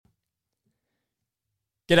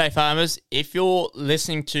G'day farmers. If you're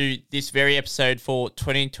listening to this very episode for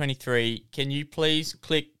 2023, can you please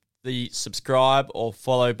click the subscribe or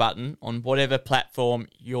follow button on whatever platform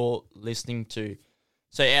you're listening to?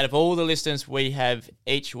 So out of all the listeners we have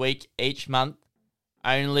each week, each month,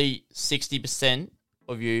 only 60%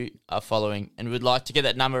 of you are following. And we'd like to get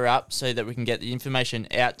that number up so that we can get the information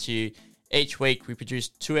out to you. Each week we produce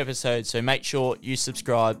 2 episodes, so make sure you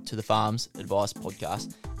subscribe to the Farms Advice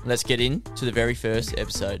Podcast. Let's get into the very first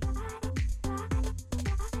episode.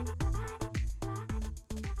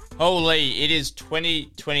 Holy, it is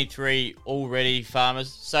 2023 already,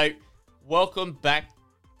 farmers. So welcome back.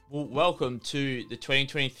 Welcome to the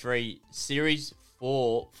 2023 Series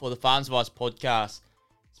 4 for the Farms Advice Podcast.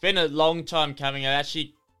 It's been a long time coming. I've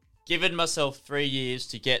actually given myself 3 years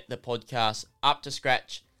to get the podcast up to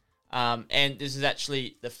scratch. And this is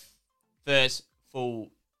actually the first full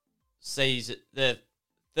season, the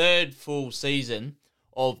third full season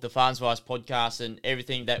of the Farms Advice Podcast and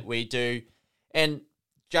everything that we do. And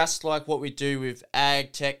just like what we do with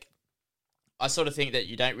ag tech, I sort of think that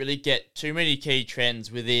you don't really get too many key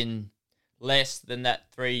trends within less than that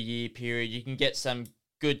 3-year period. You can get some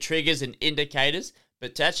good triggers and indicators,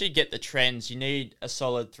 but to actually get the trends, you need a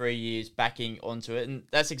solid 3 years backing onto it. And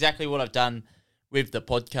that's exactly what I've done with the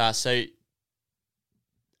podcast. So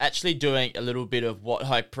actually doing a little bit of what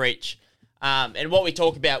I preach and what we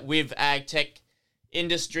talk about with ag tech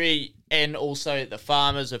industry and also the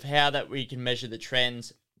farmers of how that we can measure the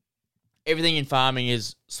trends. Everything in farming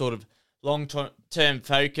is sort of long-term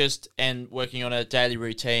focused and working on a daily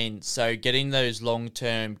routine. So getting those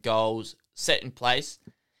long-term goals set in place.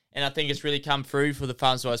 And I think it's really come through for the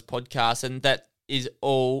Farms Advice Podcast, and that is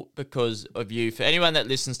all because of you. For anyone that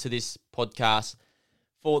listens to this podcast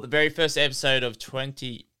for the very first episode of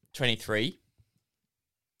 2023,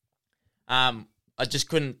 I just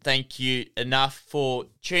couldn't thank you enough for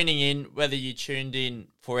tuning in, whether you tuned in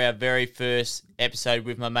for our very first episode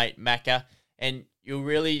with my mate Macca, and you'll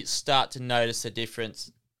really start to notice a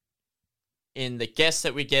difference in the guests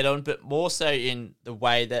that we get on, but more so in the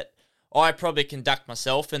way that I probably conduct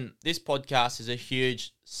myself. And this podcast is a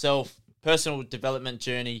huge personal development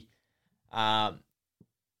journey to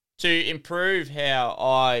improve how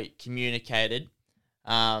I communicated,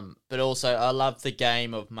 but also I love the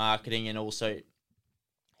game of marketing and also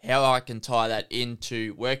how I can tie that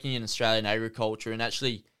into working in Australian agriculture. And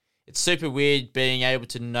actually, it's super weird being able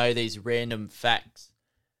to know these random facts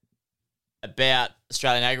about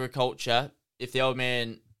Australian agriculture. If the old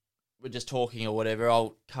man were just talking or whatever,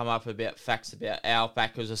 I'll come up about facts about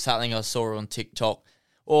alpacas or something I saw on TikTok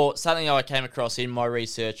or something I came across in my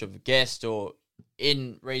research of a guest or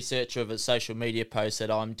in research of a social media post that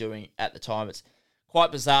I'm doing at the time. It's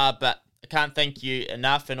quite bizarre, but I can't thank you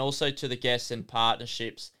enough. And also to the guests and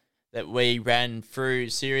partnerships that we ran through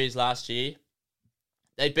series last year.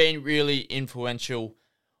 They've been really influential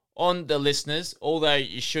on the listeners, although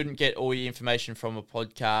you shouldn't get all your information from a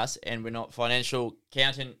podcast, and we're not financial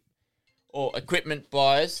accountant or equipment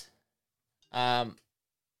buyers.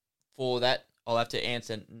 For that, I'll have to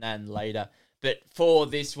answer none later. But for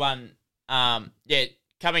this one,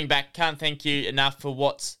 coming back, can't thank you enough for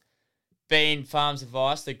what's been Farms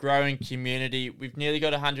Advice, the growing community. We've nearly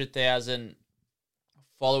got 100,000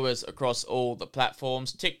 followers across all the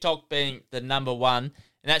platforms, TikTok being the number one.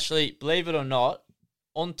 And actually, believe it or not,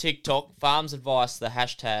 on TikTok, Farms Advice, the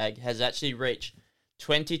hashtag, has actually reached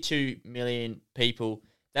 22 million people.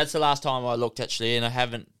 That's the last time I looked, actually, and I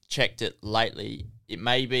haven't checked it lately. It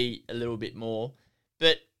may be a little bit more.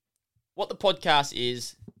 But what the podcast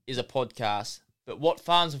is a podcast. But what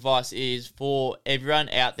Farms Advice is for everyone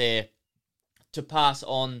out there to pass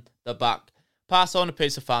on the buck. Pass on a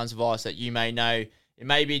piece of farms advice that you may know. It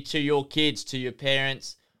may be to your kids, to your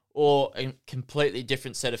parents, or a completely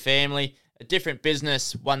different set of family, a different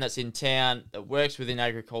business, one that's in town, that works within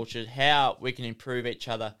agriculture, how we can improve each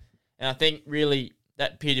other. And I think really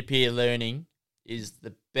that peer-to-peer learning is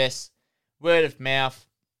the best word of mouth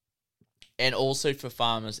and also for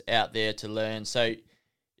farmers out there to learn. So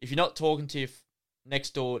if you're not talking to your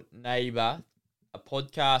next door neighbour, a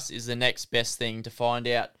podcast is the next best thing to find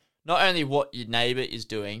out not only what your neighbour is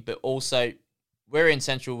doing, but also we're in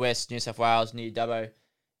Central West New South Wales near Dubbo,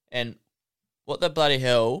 and what the bloody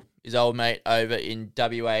hell is old mate over in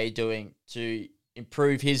WA doing to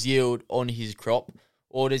improve his yield on his crop?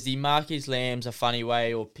 Or does he mark his lambs a funny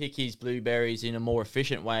way or pick his blueberries in a more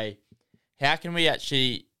efficient way? How can we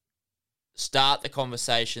actually start the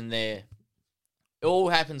conversation there? It all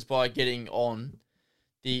happens by getting on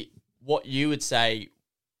what you would say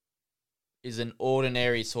is an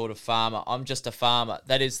ordinary sort of farmer. I'm just a farmer.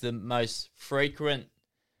 That is the most frequent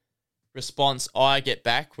response I get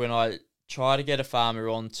back when I try to get a farmer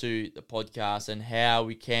onto the podcast and how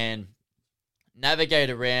we can navigate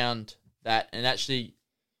around that. And actually,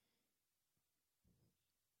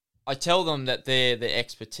 I tell them that they're the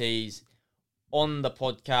expertise on the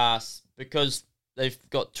podcast because they've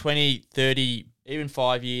got 20, 30, even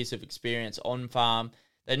 5 years of experience on farm.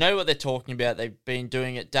 They know what they're talking about. They've been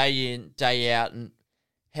doing it day in, day out, and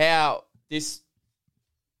how this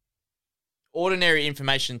ordinary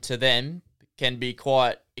information to them can be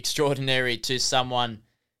quite extraordinary to someone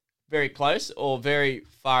very close or very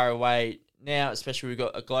far away. Now, especially we've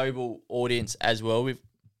got a global audience as well.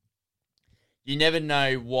 You never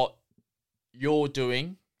know what you're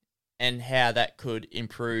doing and how that could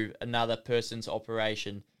improve another person's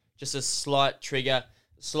operation. Just a slight trigger,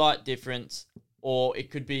 slight difference, or it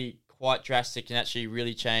could be quite drastic and actually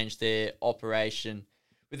really change their operation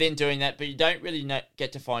within doing that. But you don't really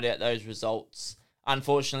get to find out those results,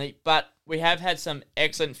 unfortunately. But we have had some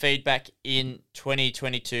excellent feedback in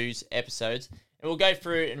 2022's episodes. And we'll go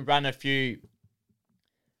through and run a few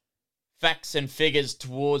facts and figures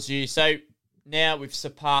towards you. So now we've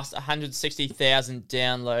surpassed 160,000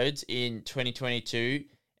 downloads in 2022.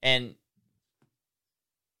 And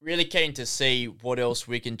really keen to see what else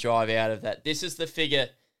we can drive out of that. This is the figure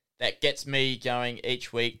that gets me going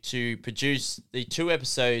each week to produce the 2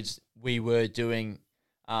 episodes we were doing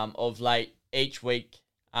of late each week.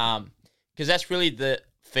 Because that's really the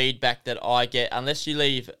feedback that I get. Unless you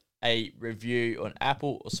leave a review on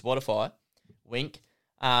Apple or Spotify, wink,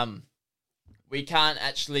 we can't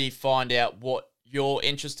actually find out what you're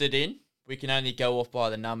interested in. We can only go off by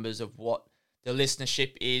the numbers of what the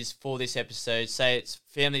listenership is for this episode. Say it's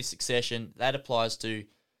family succession, that applies to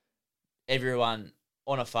everyone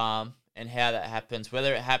on a farm and how that happens.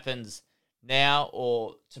 Whether it happens now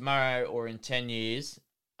or tomorrow or in 10 years,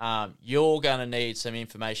 you're going to need some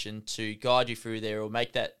information to guide you through there or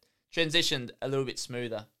make that transition a little bit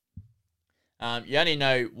smoother. You only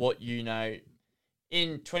know what you know.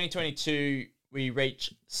 In 2022, we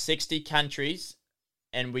reached 60 countries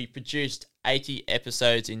and we produced 80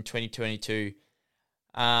 episodes in 2022.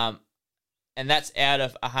 And that's out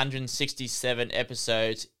of 167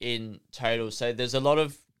 episodes in total. So there's a lot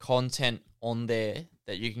of content on there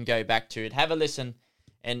that you can go back to and have a listen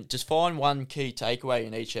and just find one key takeaway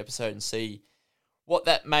in each episode and see what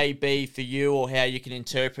that may be for you or how you can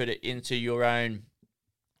interpret it into your own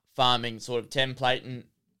farming sort of template and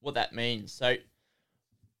what that means. So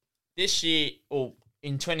this year, or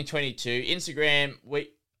in 2022, Instagram,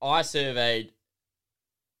 I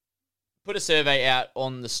put a survey out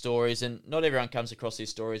on the stories, and not everyone comes across these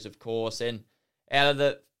stories, of course. And out of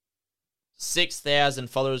the 6,000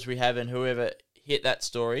 followers we have and whoever hit that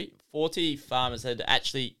story, 40 farmers had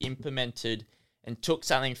actually implemented and took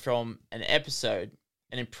something from an episode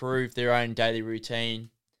and improved their own daily routine.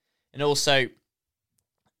 And also,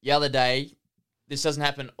 the other day, this doesn't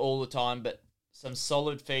happen all the time, but some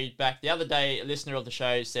solid feedback. The other day, a listener of the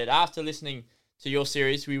show said, after listening to your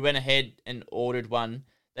series, we went ahead and ordered one.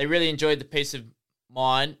 They really enjoyed the peace of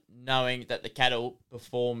mind knowing that the cattle were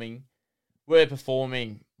performing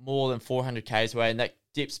more than 400 k's away, and that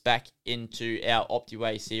dips back into our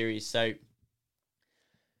Optiway series. So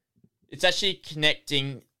it's actually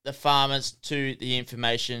connecting the farmers to the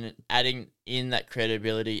information and adding in that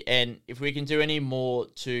credibility. And if we can do any more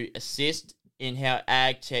to assist in how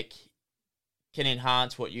ag tech can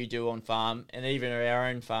enhance what you do on farm, and even our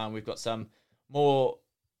own farm, we've got some more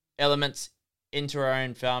elements into our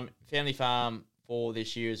own family farm for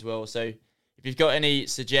this year as well. So if you've got any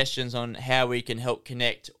suggestions on how we can help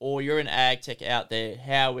connect, or you're an ag tech out there,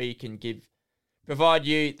 how we can provide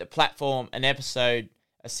you the platform, an episode,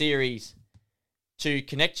 a series to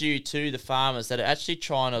connect you to the farmers that are actually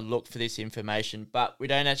trying to look for this information, but we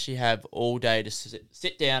don't actually have all day to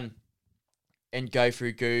sit down and go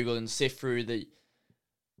through Google and sift through the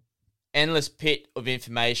endless pit of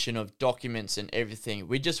information, of documents and everything.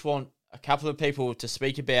 We just want a couple of people to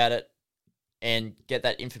speak about it and get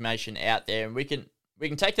that information out there, and we can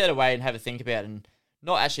take that away and have a think about it and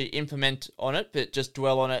not actually implement on it, but just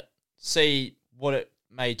dwell on it, see what it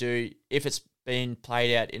may do if it's been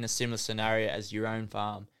played out in a similar scenario as your own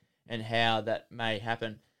farm and how that may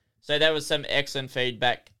happen. So that was some excellent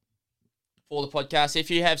feedback for the podcast.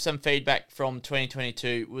 If you have some feedback from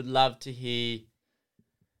 2022, would love to hear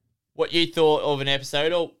what you thought of an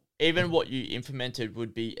episode, or even what you implemented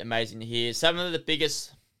would be amazing to hear. Some of the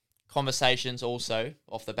biggest conversations also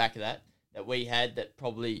off the back of that we had that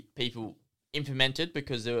probably people implemented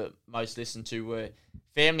because they were most listened to were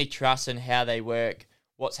family trusts and how they work,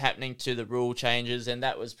 what's happening to the rule changes, and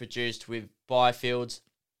that was produced with Byfields,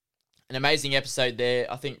 an amazing episode there.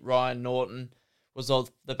 I think Ryan Norton was on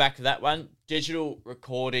the back of that one. Digital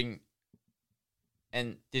recording,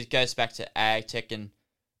 and this goes back to ag tech, and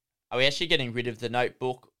are we actually getting rid of the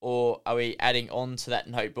notebook, or are we adding on to that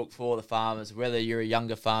notebook for the farmers, whether you're a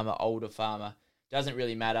younger farmer, older farmer, doesn't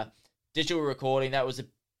really matter. Digital recording, that was a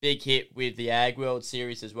big hit with the Ag World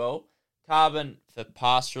series as well. Carbon for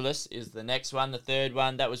Pastoralists is the next one, the third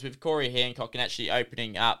one. That was with Corey Hancock and actually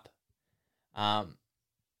opening up,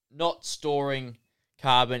 not storing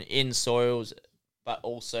carbon in soils, but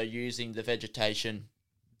also using the vegetation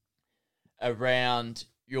around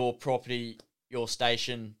your property, your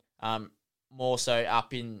station, more so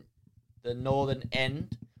up in the northern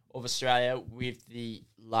end of Australia, with the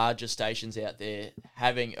larger stations out there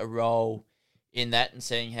having a role in that and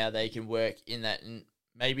seeing how they can work in that and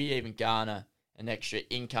maybe even garner an extra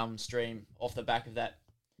income stream off the back of that.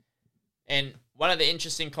 And one of the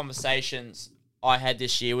interesting conversations I had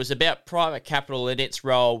this year was about private capital and its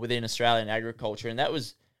role within Australian agriculture, and that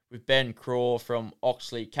was with Ben Craw from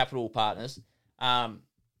Oxley Capital Partners. I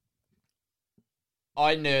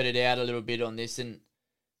nerded out a little bit on this, and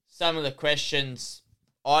some of the questions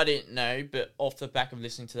I didn't know, but off the back of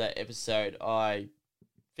listening to that episode, I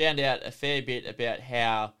found out a fair bit about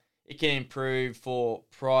how it can improve for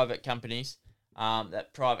private companies,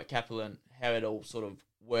 that private capital, and how it all sort of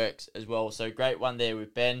works as well. So great one there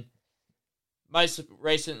with Ben. Most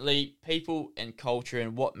recently, people and culture,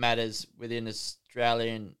 and what matters within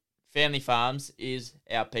Australian family farms is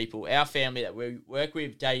our people, our family that we work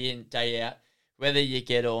with day in, day out, whether you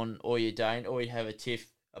get on or you don't, or you have a tiff,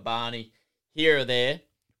 a Barney, here or there.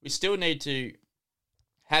 We still need to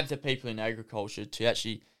have the people in agriculture to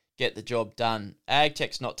actually get the job done. Ag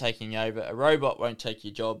tech's not taking over. A robot won't take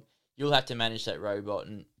your job. You'll have to manage that robot,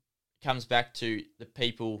 and it comes back to the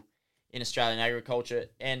people in Australian agriculture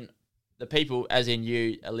and the people, as in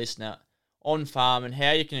you, a listener, on farm, and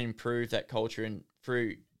how you can improve that culture and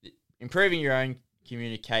through improving your own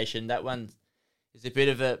communication. That one is a bit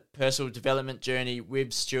of a personal development journey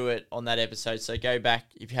with Stuart on that episode, so go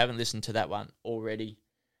back if you haven't listened to that one already.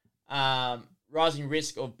 Rising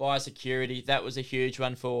risk of biosecurity, that was a huge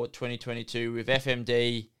one for 2022 with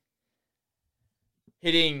FMD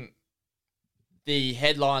hitting the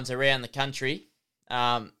headlines around the country.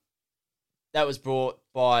 That was brought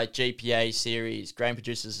by GPA Series, Grain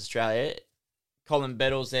Producers Australia. Colin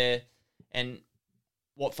Bettles there, and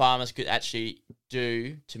what farmers could actually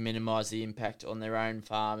do to minimise the impact on their own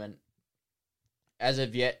farm. And as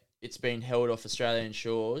of yet, it's been held off Australian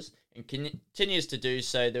shores and continues to do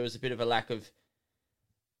so. There was a bit of a lack of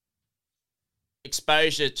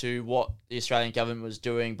exposure to what the Australian government was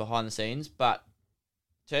doing behind the scenes, but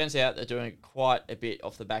turns out they're doing quite a bit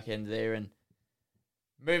off the back end there. And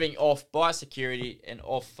moving off biosecurity and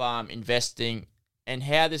off-farm investing, and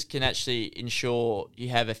how this can actually ensure you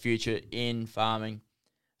have a future in farming.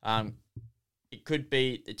 It could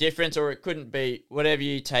be the difference, or it couldn't be, whatever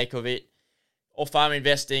you take of it. Off-farm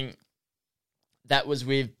investing, that was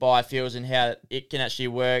with biofuels and how it can actually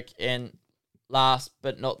work. And last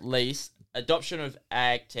but not least, adoption of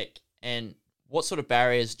ag tech and what sort of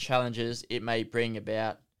barriers, challenges it may bring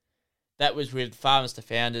about. That was with Farmers to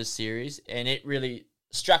Founders series, and it really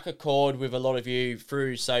struck a chord with a lot of you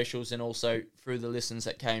through socials and also through the listens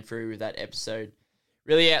that came through with that episode.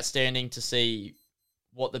 Really outstanding to see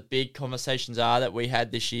what the big conversations are that we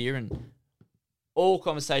had this year, and all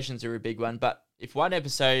conversations are a big one, but if one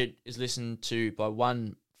episode is listened to by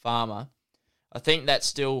one farmer, I think that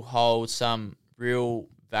still holds some real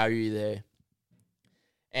value there.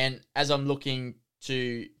 And as I'm looking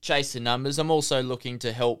to chase the numbers, I'm also looking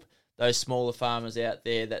to help those smaller farmers out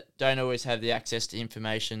there that don't always have the access to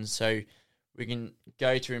information, so we can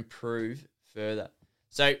go to improve further.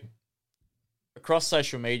 So across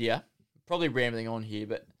social media, probably rambling on here,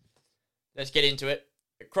 but let's get into it.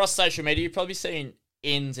 Across social media, you've probably seen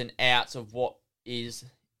ins and outs of what is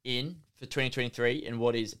in for 2023 and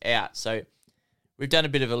what is out. So we've done a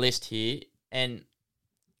bit of a list here, and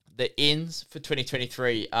the ins for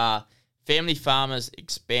 2023 are family farmers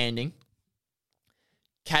expanding,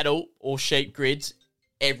 cattle or sheep grids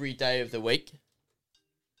every day of the week,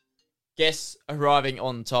 guests arriving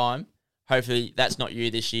on time. Hopefully that's not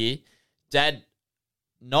you this year. Dad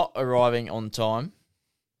not arriving on time.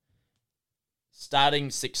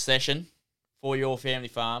 Starting succession for your family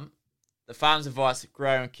farm. The Farms Advice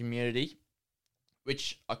Growing Community,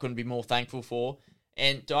 which I couldn't be more thankful for.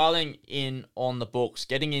 And dialing in on the books,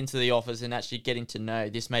 getting into the office and actually getting to know.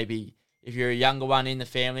 This may be if you're a younger one in the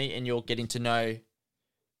family and you're getting to know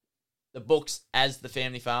the books as the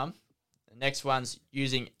family farm. The next one's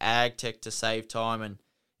using ag tech to save time and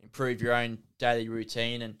improve your own daily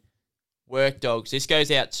routine. And work dogs. This goes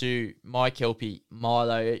out to my Kelpie,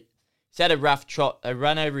 Milo. He's had a rough trot, a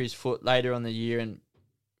run over his foot later on the year, and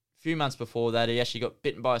a few months before that, he actually got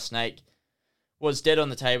bitten by a snake, was dead on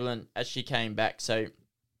the table, and actually came back. So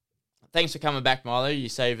thanks for coming back, Milo. You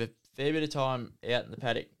save a fair bit of time out in the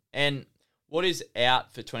paddock. And what is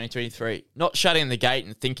out for 2023? Not shutting the gate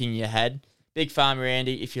and thinking you had. Big Farmer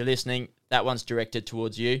Andy, if you're listening, that one's directed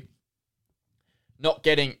towards you. Not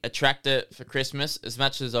getting a tractor for Christmas, as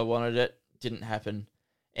much as I wanted it, didn't happen.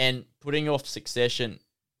 And putting off Succession,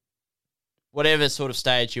 whatever sort of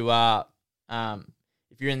stage you are,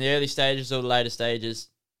 if you're in the early stages or the later stages,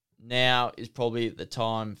 now is probably the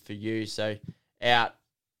time for you. So out,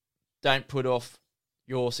 don't put off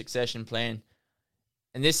your succession plan.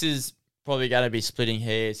 And this is probably going to be splitting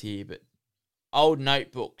hairs here, but old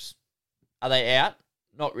notebooks, are they out?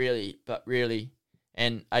 Not really, but really.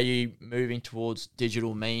 And are you moving towards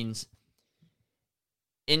digital means?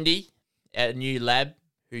 Indy, a new lab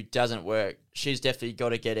who doesn't work, she's definitely got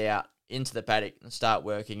to get out into the paddock and start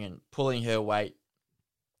working and pulling her weight,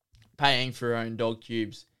 paying for her own dog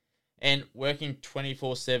tubes, and working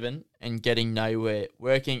 24/7 and getting nowhere,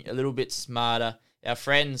 working a little bit smarter. Our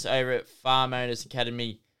friends over at Farm Owners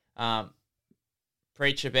Academy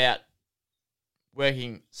preach about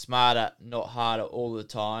working smarter, not harder all the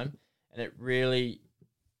time. And it really,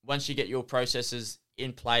 once you get your processes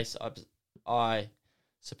in place, I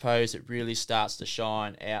suppose it really starts to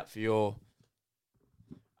shine out for your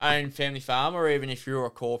own family farm, or even if you're a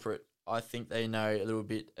corporate, I think they know a little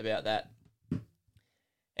bit about that.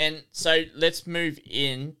 And so let's move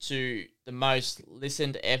into the most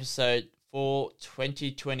listened episode for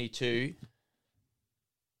 2022.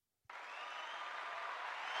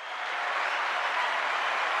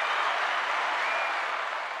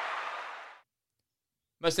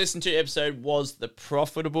 Most listened to episode was The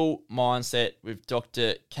Profitable Mindset with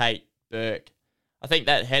Dr. Kate Burke. I think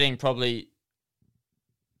that heading probably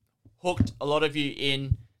hooked a lot of you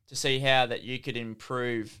in to see how that you could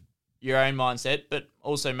improve your own mindset, but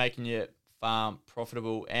also making your farm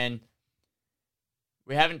profitable. And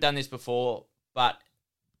we haven't done this before, but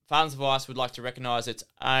Farmers Advice would like to recognise its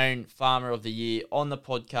own Farmer of the Year on the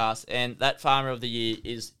podcast, and that Farmer of the Year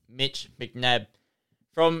is Mitch McNabb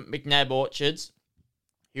from McNabb Orchards.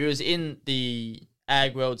 He was in the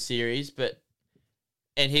Ag World Series,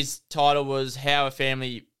 and his title was How a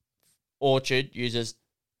Family Orchard Uses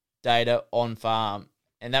Data on Farm,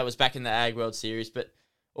 and that was back in the Ag World Series. But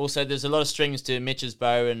also, there's a lot of strings to Mitch's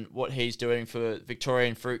bow and what he's doing for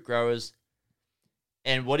Victorian fruit growers,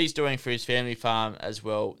 and what he's doing for his family farm as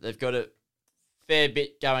well. They've got a fair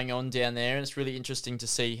bit going on down there, and it's really interesting to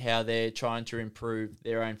see how they're trying to improve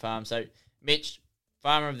their own farm. So, Mitch,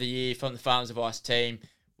 Farmer of the Year from the Farmers Advice team.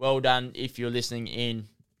 Well done if you're listening in.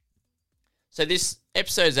 So this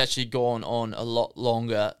episode's actually gone on a lot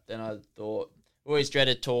longer than I thought. Always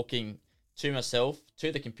dreaded talking to myself,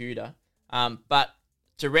 to the computer. But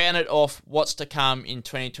to round it off, what's to come in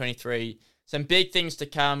 2023? Some big things to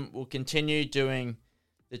come. We'll continue doing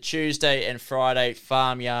the Tuesday and Friday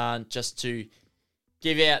farm yarn just to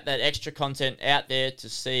give out that extra content out there to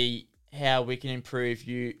see how we can improve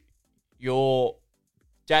your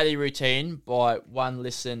daily routine by 1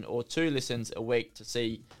 listen or 2 listens a week to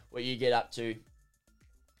see what you get up to.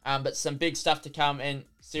 But some big stuff to come, and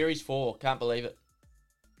Series 4, can't believe it.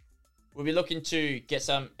 We'll be looking to get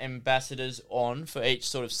some ambassadors on for each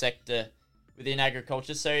sort of sector within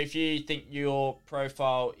agriculture. So if you think your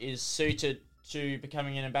profile is suited to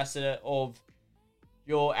becoming an ambassador of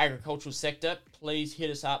your agricultural sector, please hit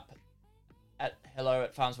us up at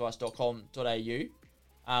hello@farmsadvice.com.au.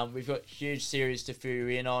 We've got huge series to fill you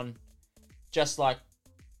in on, just like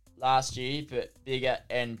last year, but bigger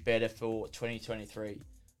and better for 2023.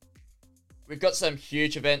 We've got some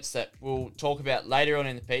huge events that we'll talk about later on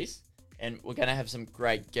in the piece, and we're going to have some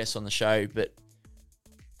great guests on the show. But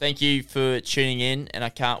thank you for tuning in, and I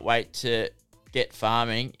can't wait to get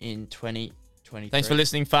farming in 2023. Thanks for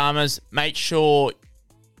listening, farmers. Make sure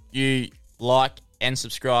you like and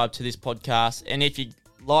subscribe to this podcast. And if you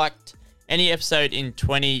liked any episode in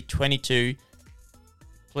 2022,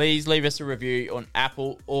 please leave us a review on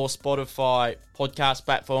Apple or Spotify podcast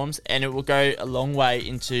platforms, and it will go a long way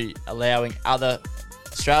into allowing other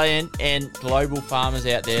Australian and global farmers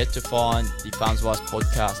out there to find the Farmers Advice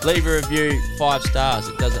podcast. Leave a review, 5 stars,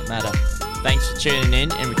 it doesn't matter. Thanks for tuning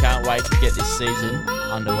in, and we can't wait to get this season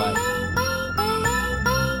underway.